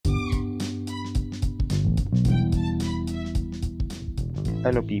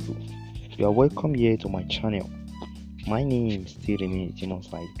Hello people, you are welcome here to my channel. My name still remains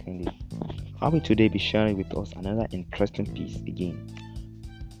Genocide Kennedy. I will today be sharing with us another interesting piece again.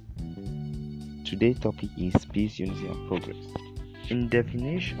 Today's topic is peace, unity and progress. In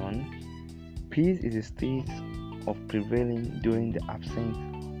definition, peace is a state of prevailing during the absence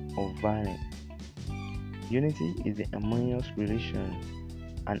of violence. Unity is the harmonious relation,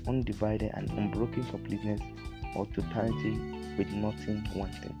 an undivided and unbroken completeness or totality with nothing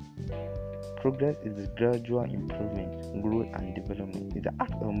wanting. Progress is the gradual improvement, growth and development. It's the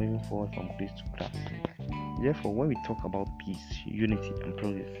act of moving forward from grace to grace. Therefore, when we talk about peace, unity and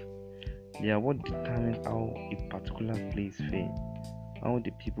progress, they are what determines how a particular place fares, how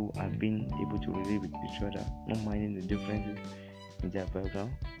the people are being able to relate with each other, not minding the differences in their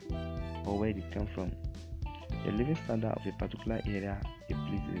background or where they come from. The living standard of a particular area, a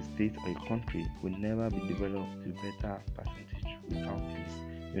place, a state, or a country will never be developed to better percentage without peace,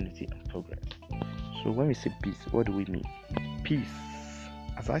 unity, and progress. So when we say peace, what do we mean? Peace,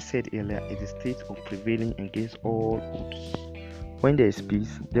 as I said earlier, is a state of prevailing against all odds. When there is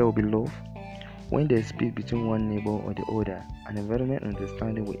peace, there will be love. When there is peace between one neighbor or the other, an environment and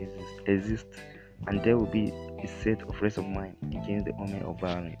understanding will exist, and there will be a set of rest of mind against the army of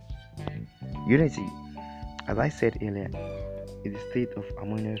violence. Unity, as I said earlier, is a state of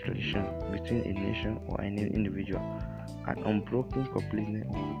harmonious tradition between a nation or an individual, an unbroken completeness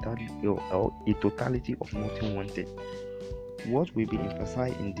or a totality of nothing wanted. What will be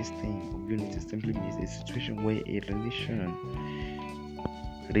emphasized in this thing of unity simply means a situation where a relation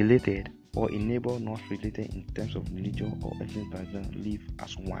related or a neighbor not related in terms of religion or ethnic background live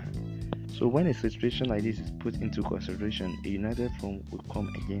as one. So when a situation like this is put into consideration, a united front will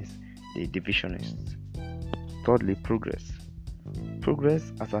come against the divisionists. Thirdly, progress.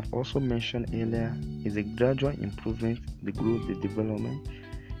 Progress, as I've also mentioned earlier, is a gradual improvement, the growth, the development,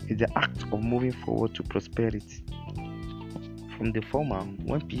 is the act of moving forward to prosperity. From the former,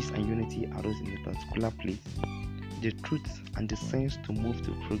 when peace and unity arose in a particular place, the truth and the sense to move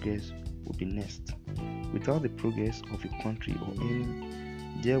to progress will be next. Without the progress of a country or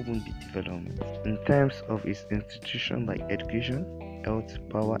any, there won't be development. In terms of its institutions like education, health,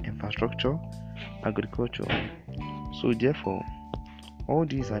 power, infrastructure, agriculture. So therefore, all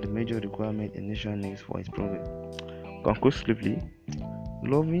these are the major requirements a nation needs for its progress. Conclusively,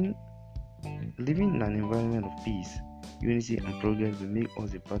 living in an environment of peace, unity and progress will make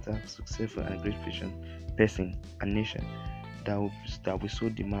us a better, successful and great person and nation that will so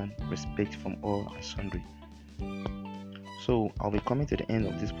demand respect from all and sundry. So I'll be coming to the end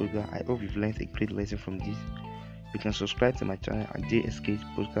of this program. I hope you've learned a great lesson from this. You can subscribe to my channel at JSK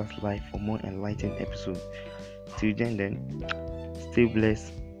Podcast Live for more enlightening episodes. Till then, stay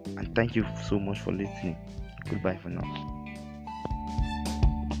blessed and thank you so much for listening. Goodbye for now.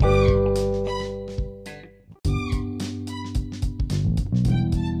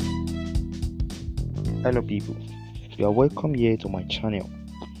 Hello people, you are welcome here to my channel.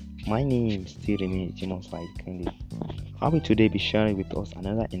 My name still remains Genocide Kennedy. I will today be sharing with us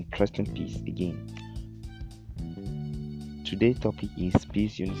another interesting piece again. Today's topic is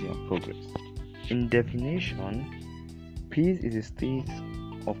peace, unity and progress. In definition, peace is a state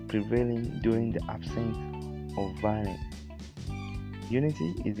of prevailing during the absence of violence.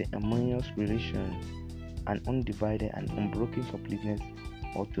 Unity is the harmonious relation, an undivided and unbroken completeness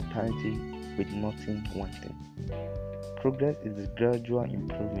or totality with nothing wanting. Progress is the gradual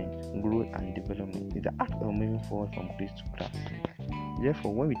improvement, growth and development. It's the act of moving forward from grace to grace.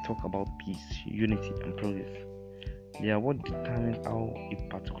 Therefore, when we talk about peace, unity and progress, they are what determines how a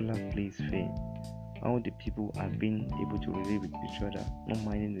particular place fares, how the people are being able to relate with each other, not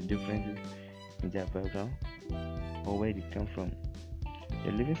minding the differences in their background or where they come from.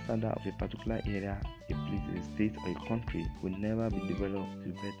 The living standard of a particular area, a place, a state, or a country will never be developed to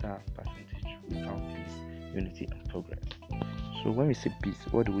better percentage without peace, unity, and progress. So when we say peace,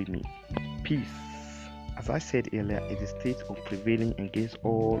 what do we mean? Peace, as I said earlier, is a state of prevailing against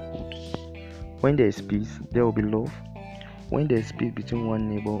all odds. When there is peace, there will be love. When there is peace between one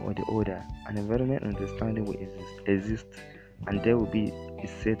neighbor or the other, an environment and understanding will exist, and there will be a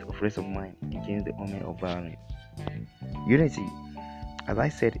set of rest of mind against the army of violence. Unity, as I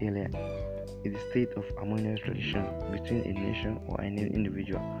said earlier, is a state of harmonious tradition between a nation or an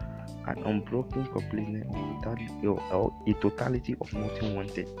individual, an unbroken completeness or a totality of nothing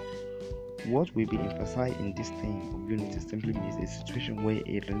wanted. What will be emphasized in this thing of unity simply means a situation where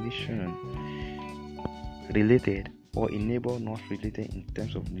a relation related or a neighbor not related in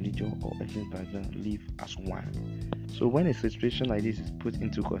terms of religion or ethnic background live as one. So when a situation like this is put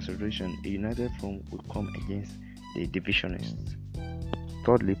into consideration, a united front will come against the divisionists.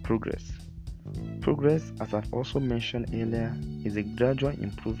 Thirdly, progress. Progress, as I've also mentioned earlier, is a gradual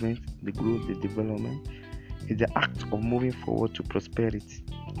improvement, the growth, the development. Is the act of moving forward to prosperity.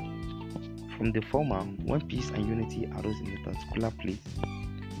 From the former, when peace and unity arose in a particular place,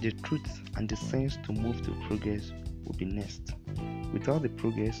 the truth and the sense to move to progress will be next. Without the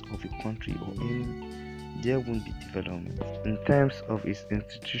progress of a country or any, there won't be development. In terms of its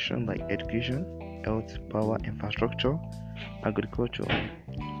institutions like education, health, power, infrastructure, agriculture.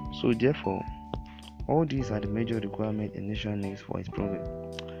 So therefore, all these are the major requirements a nation needs for its progress.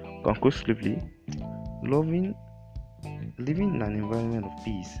 Conclusively, living in an environment of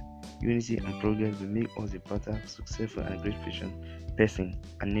peace, unity, and progress will make us a better, successful, and great person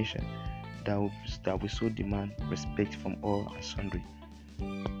and nation that will so demand respect from all and sundry.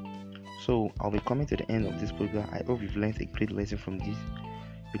 So I'll be coming to the end of this program. I hope you've learned a great lesson from this.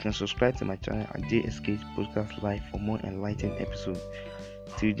 You can subscribe to my channel at JSK Podcast Live for more enlightening episodes.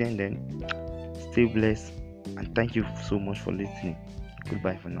 Till then, stay blessed and thank you so much for listening.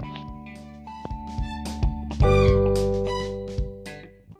 Goodbye for now.